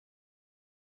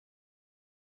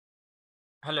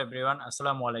Hello everyone,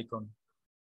 আসসালামু আলাইকুম।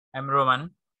 I am Roman.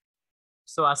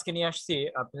 So আজকে নিয়ে আসছি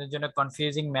আপনাদের জন্য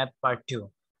confusing math part 2।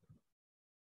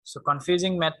 So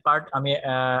confusing math part আমি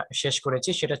শেষ করেছি,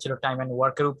 সেটা ছিল টাইম অ্যান্ড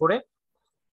ওয়ার্কের উপরে।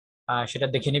 সেটা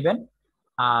দেখে নেবেন।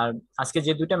 আর আজকে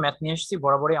যে দুইটা ম্যাথ নিয়ে এসেছি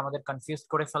বরাবরই আমাদের কনফিউজ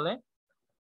করে ফেলে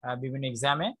বিভিন্ন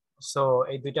এক্সামে। সো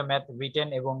এই দুইটা ম্যাথ রিটেন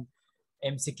এবং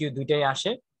এমসিকিউ দুইটাই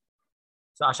আসে।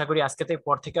 তো আশা করি আজকে থেকে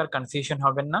পর থেকে আর কনফিউশন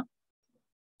হবেন না।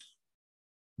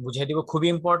 বুঝিয়ে দিব, খুবই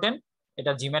ইম্পর্টেন্ট।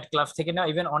 এটা জিম্যাট ক্লাস থেকে না,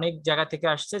 ইভেন অনেক জায়গা থেকে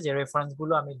আসছে, যে রেফারেন্স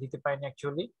গুলো আমি দিতে পারিনি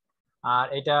অ্যাকচুয়ালি। আর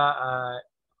এটা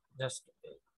জাস্ট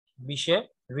 20-এ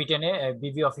রিটেনে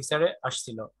বিবি অফিসারে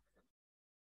আসছিল।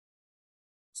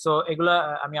 সো এগুলা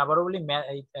আমি আবারও বলি,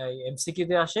 এমসিকিউ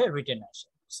তে আসে, রিটেনে আসে।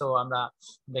 সো আমরা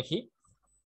দেখি।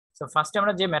 সো ফার্স্টে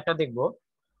আমরা যে ম্যাথটা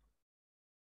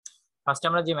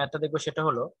দেখবো সেটা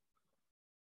হলো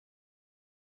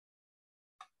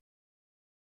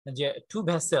যে two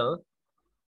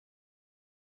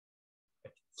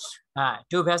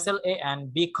vessel A and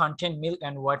B contain milk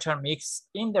and water mixed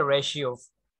in the ratio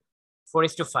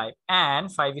 4:5 and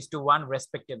 5:1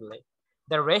 respectively.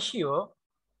 The ratio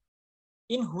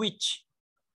in which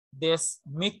this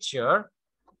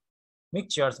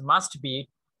mixtures must be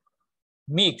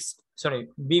mixed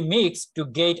to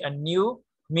get a new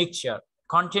mixture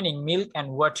containing milk and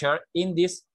water in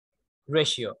this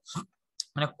ratio.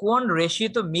 মানে কোন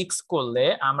রেশিওতে mix করলে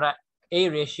আমরা এই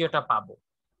রেশিওটা পাবো।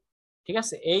 ঠিক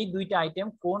আছে, এই দুইটা আইটেম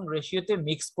কোন রেশিওতে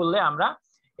মিক্স করলে আমরা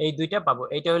এই দুইটা পাবো।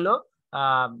 এইটা হলো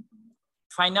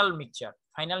ফাইনাল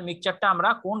মিক্সচারটা আমরা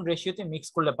কোন রেশিওতে মিক্স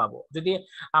করলে পাবো। যদি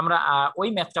আমরা ওই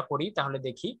ম্যাথটা করি তাহলে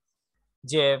দেখি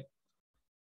যে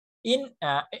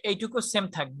এইটুকু সেম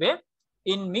থাকবে।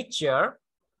 In mixture,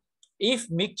 if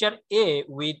mixture A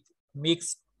with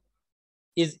mixed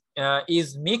is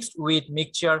mixed with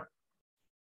mixture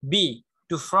B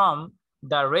to form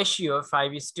the ratio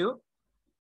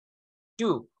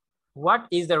 5:2, what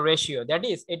is the ratio? That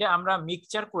is, এটা আমরা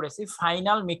মিক্সচার করেছি,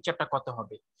 ফাইনাল মিক্সচারটা কত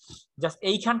হবে। জাস্ট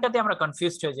এইখানটাতে আমরা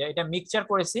কনফিউজড হয়ে যাই, এটা মিক্সচার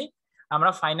করেছি আমরা,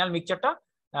 ফাইনাল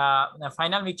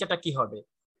মিক্সচারটা কি হবে।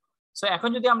 সো এখন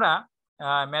যদি আমরা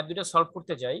ম্যাথ দুটো সলভ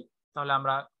করতে যাই তাহলে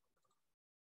আমরা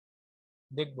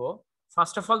দেখবো,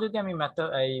 ফার্স্ট অফ অল যদি আমি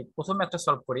এই প্রথম ম্যাথটা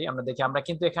সলভ করি, আমরা দেখি আমরা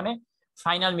কিন্তু এখানে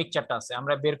ফাইনাল মিক্সচারটা আছে,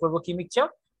 আমরা বের করব কি মিক্সচার,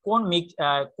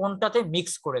 কোনটাতে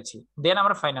মিক্স করেছি, দেন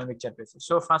আমরা ফাইনাল মিক্সচার পেয়েছি।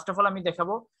 সো ফার্স্ট অফ অল আমি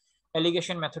দেখাবো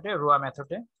এলিগেশন মেথডে, রোয়া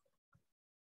মেথডে,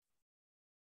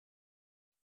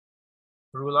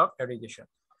 রুল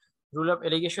অফ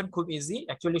এলিগেশন খুব ইজি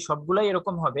অ্যাকচুয়ালি, সবগুলাই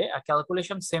এরকম হবে আর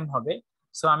ক্যালকুলেশন সেম হবে।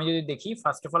 সো আমি যদি দেখি,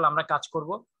 ফার্স্ট অফ অল আমরা কাজ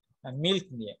করব মিল্ক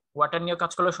নিয়ে। ওয়াটার নিয়ে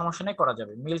কাজ করলে সমস্যা নেই, করা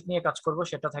যাবে। মিল্ক নিয়ে কাজ করব,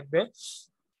 সেটা থাকবে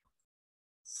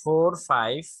 4,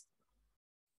 5,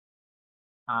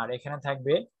 আর এখানে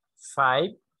থাকবে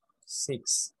 5,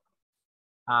 6,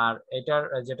 আর এটার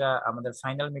যেটা আমাদের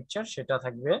ফাইনাল মিক্সচার সেটা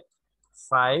থাকবে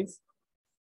 5,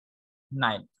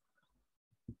 9।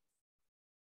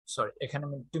 সরি, এখানে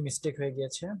একটু মিস্টেক হয়ে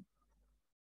গিয়েছে,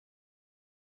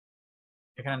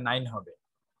 এখানে 9 হবে,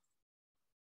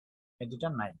 এই দুটা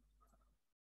 9।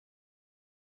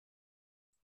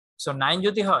 সো 9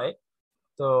 যদি হয়,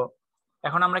 তো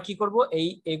এখন আমরা কি করব,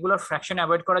 এইগুলোর ফ্র্যাকশন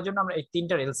অ্যাভয়েড করার জন্য আমরা এই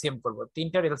তিনটার এলসিএম করব।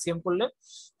 তিনটার এলসিএম করলে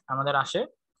আমাদের আসে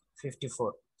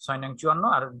 54, 6 নং 54,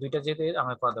 আর দুইটা যেতে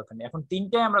আমাদের করা দরকার নেই। এখন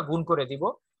তিনটায় আমরা গুণ করে দিব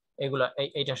এগুলা,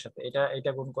 এইটার সাথে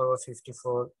এটা গুণ করব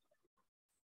 54,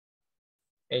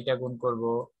 এইটা গুণ করব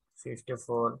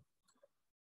 54,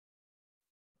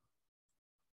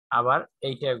 আবার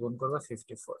এইটা গুণ করব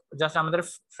 54, জাস্ট আমাদের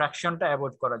ফ্র্যাকশনটা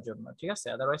অ্যাভয়েড করার জন্য। ঠিক আছে,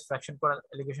 আদারওয়াইজ ফ্র্যাকশন করা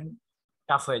এলিগেশন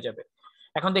টাফ হয়ে যাবে।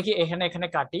 এখন দেখি, এখানে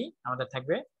কাটি, আমাদের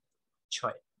থাকবে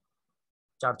 6,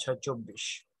 4, 6, 24,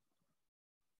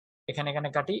 এখানে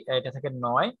কাটি, এটা থাকে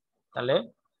 9, তাহলে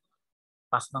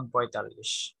 5 নং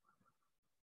 45।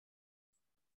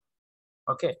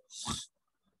 ওকে,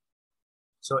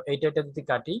 সো এইটা যদি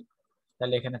কাটি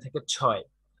তাহলে এখানে থাকে 6,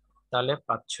 তাহলে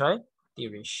 5, 6,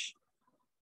 30,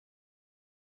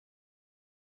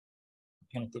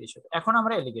 এখানে 30 হবে। এখন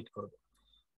আমরা এলিগেট করব।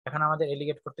 এখন আমাদের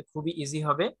এলিগেট করতে খুবই ইজি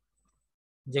হবে,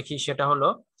 যে কি সেটা হলো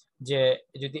যে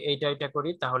যদি এইটা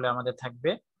করি তাহলে আমাদের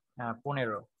থাকবে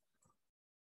 15।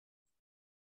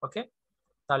 ওকে,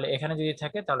 তাহলে এখানে যদি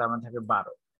থাকে তাহলে আমাদের থাকবে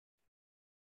 12,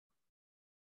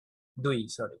 2,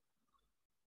 সরি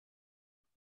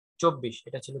 24,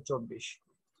 এটা ছিল 24,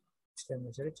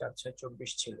 4, 6,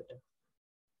 24 ছিল এটা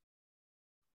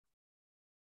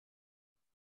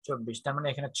 24, তার মানে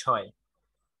এখানে 6।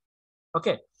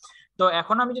 ওকে, তো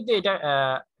এখন আমি যদি এটা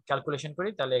ক্যালকুলেশন করি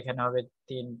তাহলে এখানে হবে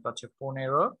 3, 5,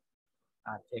 15,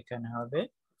 আর এখানে হবে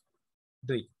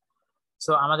 2।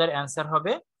 সো আমাদের অ্যান্সার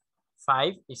হবে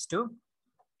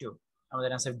 5:2,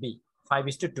 আমাদের অ্যান্সার বি,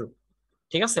 5:2।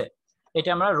 ঠিক আছে, এটা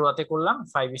আমরা রোয়াতে করলাম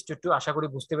 5:2। আশা করি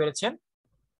বুঝতে পেরেছেন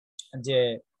যে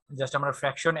জাস্ট আমরা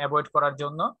ফ্র্যাকশন অ্যাভয়েড করার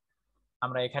জন্য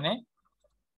আমরা এখানে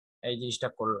এই জিনিসটা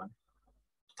করলাম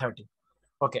 30।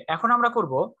 ওকে, এখন আমরা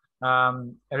করব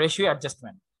রেশিও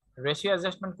অ্যাডজাস্টমেন্ট। রেশিও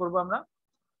অ্যাডজাস্টমেন্ট করব আমরা,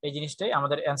 এই জিনিসটাই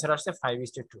আমাদের অ্যান্সার আসছে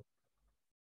 5:2।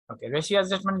 ওকে, রেশিও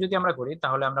অ্যাডজাস্টমেন্ট যদি আমরা করি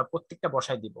তাহলে আমরা প্রত্যেকটা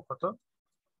বসাই দিব কত,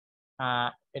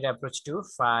 এটা অ্যাপ্রোচ টু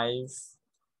 5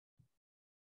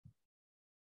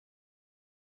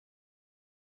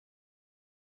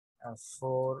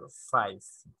 4 5।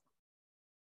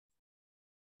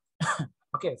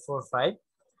 ওকে 4 5,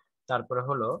 তারপরে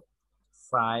হলো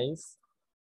 5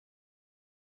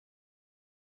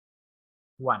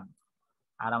 1,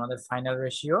 আর আমাদের ফাইনাল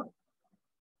রেশিও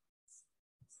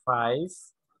 5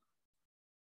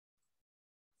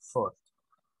 4।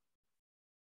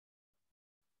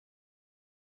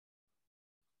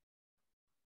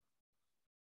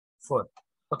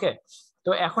 ওকে, তো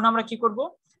এখন আমরা কি করব,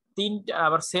 তিনটা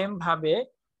আবার সেম ভাবে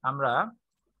আমরা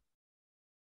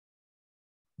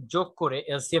যোগ করে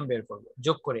এলসিএম বের করব।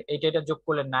 যোগ করে এটা যোগ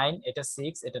করলে 9, এটা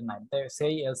 6, এটা 9, তাই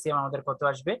সেই এলসিএম আমাদের কত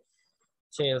আসবে,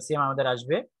 সেই এলসিএম আমাদের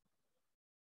আসবে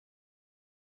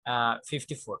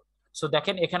 54। সো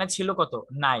দেখেন এখানে ছিল কত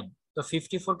 9, তো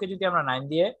 54 কে যদি আমরা 9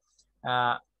 দিয়ে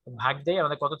ভাগ দেই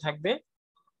আমাদের কত থাকবে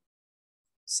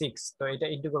 6, তো এটা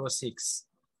ইন্টু করবো 6,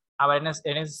 আবার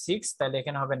এনে 6, তাহলে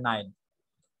এখানে হবে 9,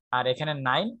 আর এখানে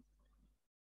 9,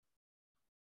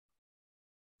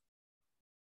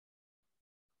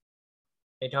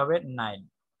 এটা হবে 9।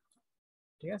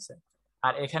 ঠিক আছে,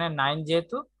 আর এখানে 9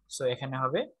 যেহেতু, সো এখানে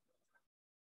হবে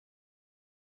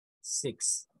 6।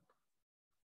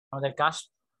 আমাদের কাজ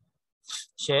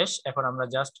শেষ, এখন আমরা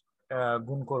জাস্ট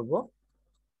গুণ করব।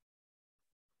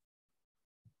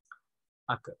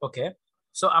 ওকে,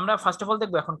 সো আমরা ফার্স্ট অফ অল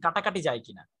দেখবো এখন কাটাকাটি যায়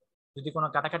কিনা। যদি কোনো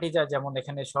কাটাকাটি যায়, যেমন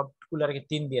এখানে সবগুলো আর কি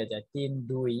 3 দিয়ে যায়, 3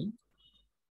 2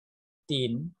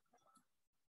 3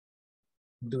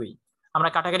 2, আমরা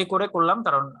কাটাকাটি করে করলাম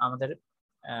কারণ আমাদের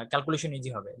ক্যালকুলেশন ইজি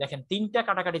হবে। দেখেন তিনটা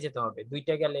কাটাকাটি যেতে হবে,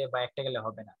 দুইটা গেলে বা একটা গেলে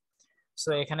হবে না। সো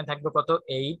এখানে থাকবে কত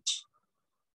 8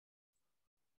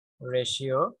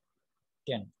 রেশিও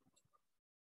 10,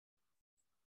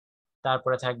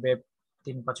 তারপরে থাকবে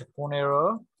 3 5 15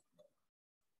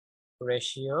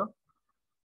 রেশিও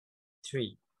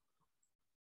 3।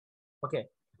 ওকে,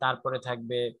 তারপরে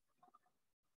থাকবে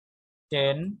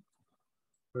 10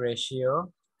 রেশিও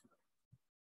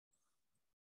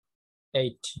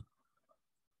 8।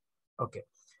 ওকে,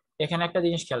 এখানে একটা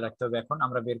জিনিস খেয়াল রাখতে হবে, এখন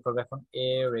আমরা বের করবো এখন এ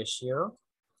রেশিও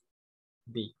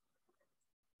বি।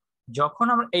 যখন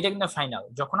আমরা এটা কিন্তু ফাইনাল,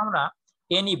 যখন আমরা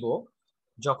এ নিব,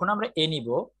 যখন আমরা এ নিব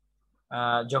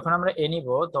যখন আমরা এ নিব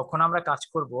তখন আমরা কাজ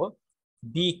করব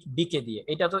বি কে দিয়ে।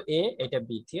 এটা তো এ, এটা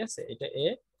বি, ঠিক আছে, এটা এ,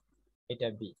 এটা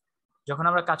বি। যখন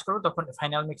আমরা কাজ করব তখন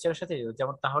ফাইনাল মিক্সচারের সাথে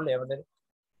যেমন, তাহলে আমাদের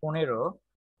 15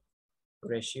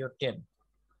 রেশিও 10,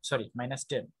 সরি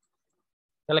 -10।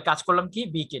 তাহলে কাজ করলাম কি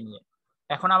বি কে নিয়ে।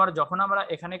 এখন আবার যখন আমরা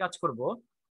এখানে কাজ করব,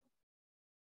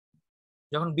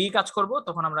 যখন বি কাজ করব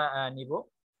তখন আমরা নিব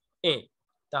এ,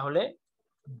 তাহলে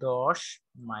 10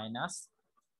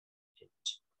 -8।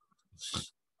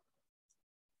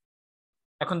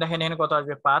 এখন দেখেন এখানে কত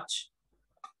আসবে 5,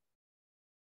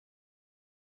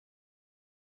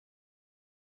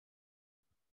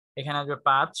 এখানে আসবে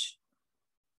 5,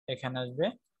 এখানে আসবে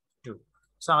 2।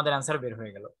 সো আমাদের অ্যান্সার বের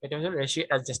হয়ে গেল। এটা হচ্ছে রেশিও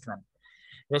অ্যাডজাস্টমেন্ট।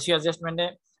 রেশিও অ্যাডজাস্টমেন্টে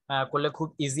করলে খুব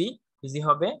ইজি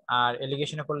হবে, আর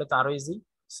এলিগেশনে করলে তো আরো ইজি।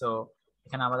 সো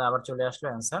এখানে আমাদের আবার চলে আসলো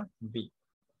অ্যান্সার বি।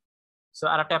 সো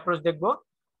আর একটা অ্যাপ্রোচ দেখবো,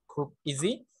 খুব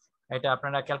ইজি, এটা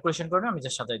আপনারা ক্যালকুলেশন করবেন, আমি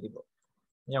জাস্ট সাজাই দিব।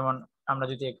 যেমন আমরা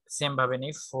যদি সেম ভাবে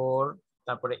নিই 4,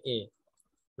 তারপরে এ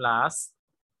প্লাস,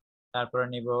 তারপরে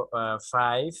নিব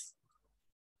 5,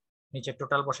 নিচে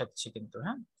টোটাল বসাচ্ছি কিন্তু,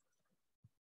 হ্যাঁ,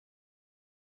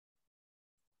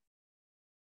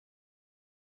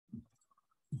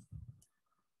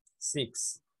 6।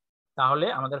 তাহলে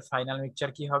আমাদের ফাইনাল মিক্সচার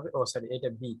কি হবে, ও সরি এটা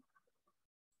বি,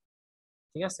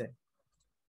 ঠিক আছে,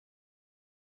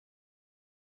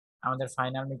 আমাদের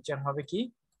ফাইনাল মিক্সচার হবে কি,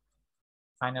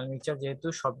 ফাইনাল মিক্সচার যেহেতু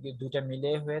সব দুইটা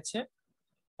মিলে হয়েছে,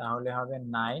 তাহলে হবে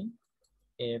 9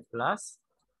 এ প্লাস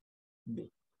বি।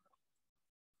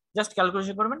 জাস্ট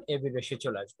ক্যালকুলেশন করবেন, এ বি রেশিও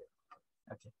চলে আসবে।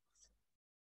 ওকে,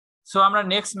 সো আমরা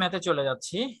নেক্সট ম্যাথে চলে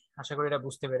যাচ্ছি। আশা করি এটা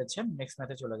বুঝতে পেরেছেন। নেক্সট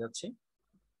ম্যাথে চলে যাচ্ছি।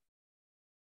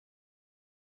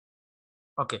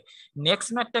 ওকে, নেক্সট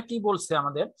ম্যাথটা কি বলছে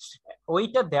আমাদের,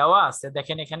 ওইটা দেওয়া আছে,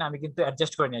 দেখেন এখানে আমি কিন্তু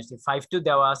অ্যাডজাস্ট করে নিয়ে আসছি, 5 2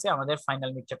 দেওয়া আছে, আমাদের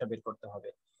ফাইনাল মিক্সচারটা বের করতে হবে।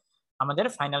 আমাদের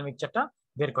ফাইনাল মিক্সচারটা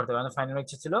বের করতে হবে, আমাদের ফাইনাল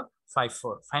মিক্সচার ছিল 5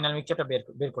 4, ফাইনাল মিক্সচারটা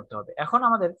বের করতে হবে। এখন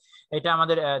আমাদের এটা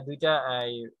আমাদের দুইটা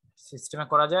সিস্টেমে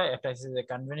করা যায়, একটা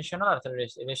কনভেনশনাল আর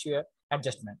রেশিও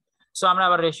অ্যাডজাস্টমেন্ট। সো আমরা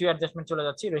আবার রেশিও অ্যাডজাস্টমেন্ট চলে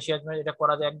যাচ্ছি। রেশিও অ্যাডজাস্টমেন্ট এটা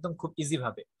করা যায় একদম খুব ইজি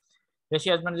ভাবে। রেশিও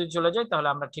অ্যাডজাস্টমেন্ট যদি চলে যায় তাহলে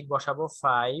আমরা ঠিক বসাবো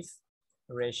 4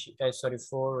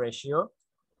 রেশিও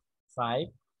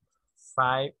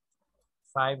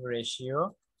 5 রেশিও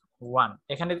 1।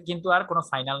 এখানে কিন্তু আর কোনো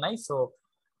ফাইনাল নাই। সো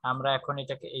আমরা এখন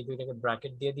এটাকে এই দুইটাকে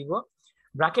ব্র্যাকেট দিয়ে দিব।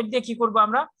 ব্র্যাকেট দিয়ে কি করব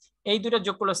আমরা, এই দুইটা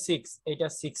যোগ করলে 6, এইটা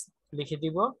 6 লিখে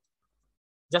দিব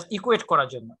জাস্ট ইকুয়েট করার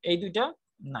জন্য, এই দুইটা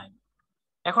 9।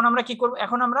 এখন আমরা কি করব,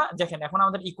 এখন আমরা দেখেন এখন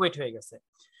আমাদের ইকুয়েট হয়ে গেছে।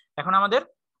 এখন আমাদের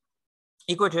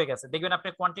ইকুয়েট হয়ে গেছে, দেখবেন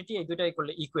আপনার কোয়ান্টিটি এই দুইটা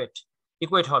করলে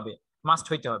ইকুয়েট হবে, মাস্ট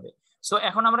হইতে হবে। সো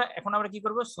এখন আমরা কি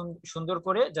করব, সুন্দর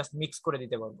করে জাস্ট মিক্স করে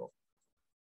দিতে পারবো।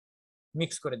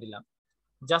 মিক্স করে দিলাম,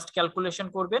 জাস্ট ক্যালকুলেশন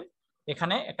করবেন।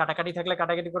 এখানে কাটাকাটি থাকলে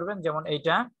কাটাকাটি করবেন, যেমন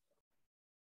এইটা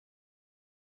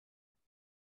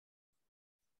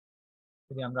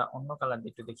যদি আমরা অন্য কালার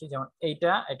দিয়ে একটু দেখি, যেমন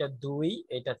এটা 2,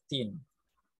 এটা 3,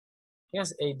 ঠিক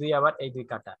আছে, এই 2 আবার এই 2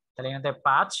 কাটা, তাহলে এখানে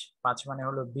 5 মানে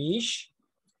হলো 20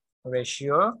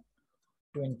 রেশিও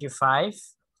 25।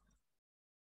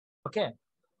 ওকে,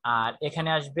 আর এখানে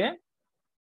আসবে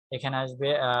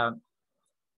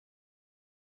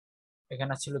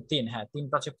এখানে ছিল 3, হ্যাঁ 3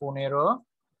 5 15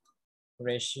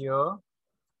 রেশিও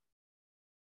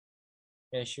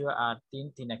আর 3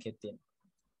 3 1 3।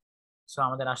 সো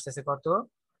আমাদের আসতেছে কত,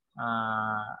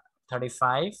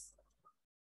 35,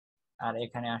 আর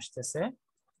এখানে আসতেছে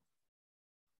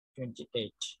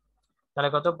 28। তাহলে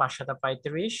কত, 5 7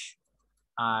 35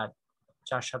 আর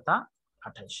 4 7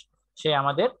 28। সে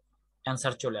আমাদের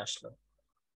অ্যান্সার চলে আসলো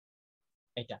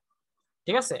এটা,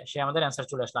 ঠিক আছে, সে আমাদের অ্যান্সার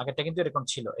চলে আসলো। আগেরটা কিন্তু এরকম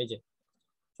ছিল, এই যে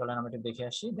চলেন আমরা একটু দেখে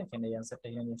আসি, দেখেন এই অ্যান্সারটা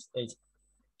এই যে,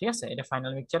 ঠিক আছে, এটা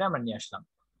ফাইনাল পিকচারে আমরা নিয়ে আসলাম।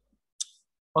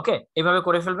 ওকে, এইভাবে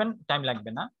করে ফেলবেন, টাইম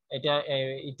লাগবে না। এটা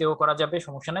ইতেও করা যাবে,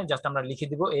 সমস্যা নাই, জাস্ট আমরা লিখে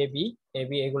দিব এ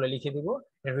বি এগুলো লিখে দিব,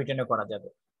 রিটেনও করা যাবে।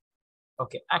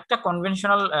 ওকে, একটা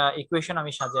কনভেনশনাল ইকুয়েশন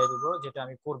আমি সাজিয়ে দিব, যেটা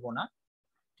আমি করব না,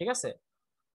 ঠিক আছে,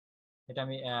 এটা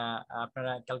আমি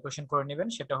আপনারা ক্যালকুলেশন করে নেবেন।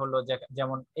 সেটা হলো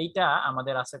যেমন এইটা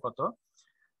আমাদের আছে কত,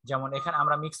 যেমন এখানে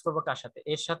আমরা মিক্স করব কার সাথে,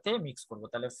 এর সাথে মিক্স করব,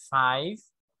 তাহলে 5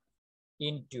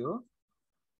 ইন্টু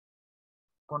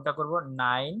কোনটা করব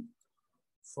 9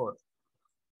 4।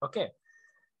 ওকে,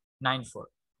 9 4।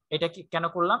 এটা কি কেন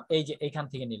করলাম, এই যে এইখান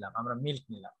থেকে নিলাম, আমরা মিল্ক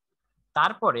নিলাম,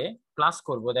 তারপরে প্লাস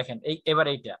করব, দেখেন এবার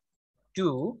এইটা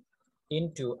 2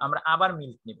 ইন্টু আমরা আবার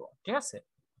মিল্ক নিব, ঠিক আছে,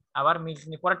 আবার মিল্ক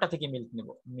নিব, পরেরটা থেকে মিল্ক নিব,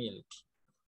 মিল্ক,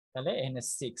 তাহলে এখানে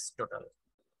 6 টোটাল,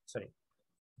 সরি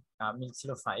মিল্ক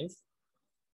ছিল 5,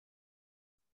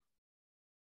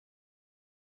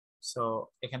 সো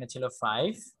এখানে ছিল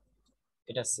 5,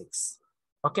 এটা 6।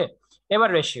 ওকে,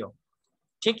 এবার রেশিও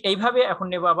ঠিক এইভাবে এখন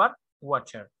নেব আবার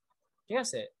ওয়াটার, ঠিক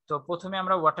আছে। তো প্রথমে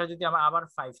আমরা ওয়াটার যদি আমরা আবার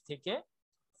 5 থেকে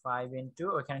 5 ইন্টু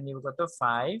ওখানে নিব কত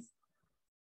 5,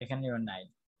 এখানে নিব 9,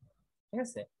 ঠিক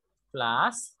আছে,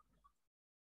 প্লাস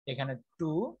এখানে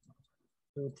 2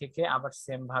 থেকে আবার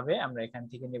সেম ভাবে আমরা এখান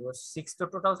থেকে নেব 6, তো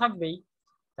টোটাল থাকবেই,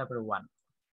 তারপরে 1।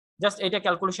 জাস্ট এটা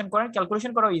ক্যালকুলেশন করেন,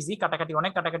 ক্যালকুলেশন করা ইজি, কাটাকাটি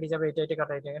অনেক কাটাকাটি যাবে, এটা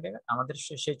কাটা আমাদের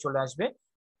সেই চলে আসবে,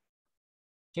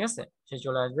 ঠিক আছে, সেই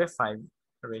চলে আসবে 5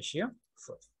 ratio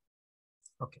 4।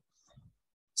 Okay,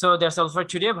 so that's all for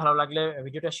today. ভালো লাগলে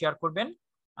ভিডিওটা শেয়ার করবেন,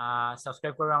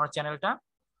 সাবস্ক্রাইব করবেন আমার চ্যানেলটা,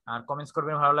 আর কমেন্টস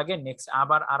করবেন ভালো লাগে। নেক্সট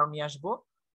আবার আরো নিয়ে আসবো,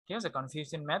 ঠিক আছে,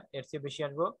 কনফিউশন ম্যাথ এর চেয়ে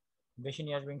বেশি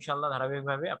নিয়ে আসবো ইনশাআল্লাহ,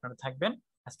 ধারাবাহিকভাবে। আপনারা থাকবেন,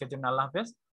 আজকের জন্য আল্লাহ হাফেজ,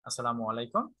 আসসালামু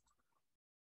আলাইকুম।